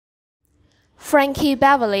Frankie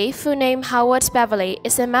Beverly, full name Howard Beverly,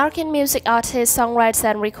 is an American music artist, songwriter,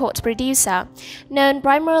 and record producer, known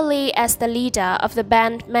primarily as the leader of the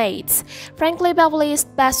band Mates. Frankie Beverly is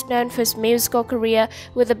best known for his musical career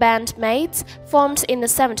with the band Mates, formed in the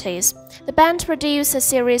 70s. The band produced a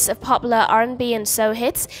series of popular R&B and soul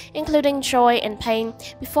hits, including Joy and Pain,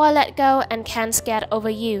 Before I Let Go, and Can't Get Over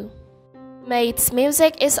You. Mates'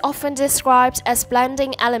 music is often described as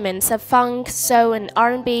blending elements of funk, soul, and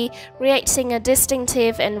R&B, creating a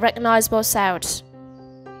distinctive and recognizable sound.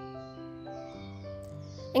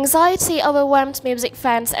 Anxiety overwhelmed music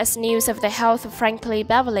fans as news of the health of Frankie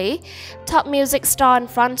Beverly, top music star and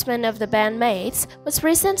frontman of the band Mates, was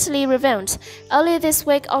recently revealed. Earlier this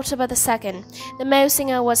week, October 2nd, the male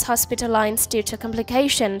singer was hospitalized due to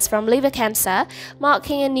complications from liver cancer,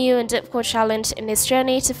 marking a new and difficult challenge in his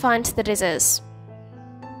journey to fight the disease.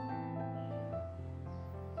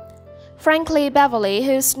 Frankie Beverly,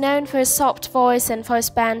 who's known for his soft voice and for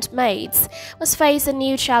his band Mates, was faced a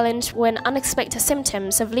new challenge when unexpected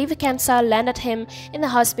symptoms of liver cancer landed him in the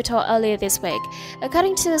hospital earlier this week.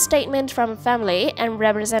 According to a statement from family and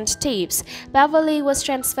representatives, Beverly was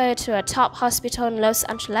transferred to a top hospital in Los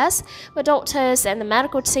Angeles, where doctors and the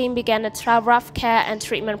medical team began a rough care and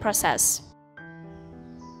treatment process.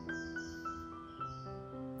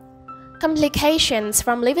 Complications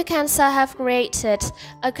from liver cancer have created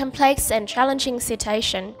a complex and challenging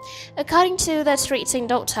situation. According to the treating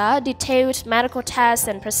doctor, detailed medical tests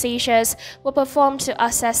and procedures were performed to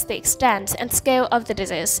assess the extent and scale of the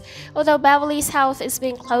disease. Although Beverly's health is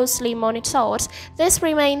being closely monitored, this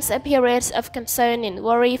remains a period of concern and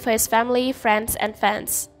worry for his family, friends, and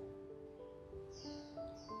fans.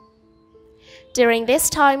 During this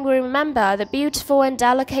time, we remember the beautiful and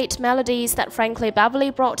delicate melodies that Frankie Beverly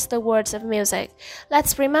brought to the world of music.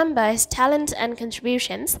 Let's remember his talent and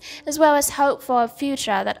contributions, as well as hope for a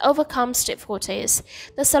future that overcomes difficulties.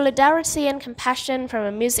 The solidarity and compassion from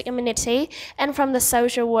the music community and from the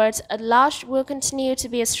social world at large will continue to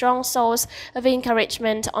be a strong source of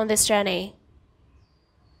encouragement on this journey.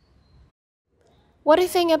 What do you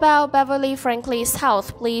think about Beverly Frankie's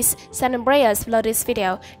health? Please send in prayers below this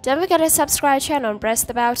video. Don't forget to subscribe to the channel and press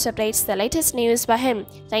the bell to update the latest news by him.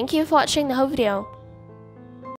 Thank you for watching the whole video.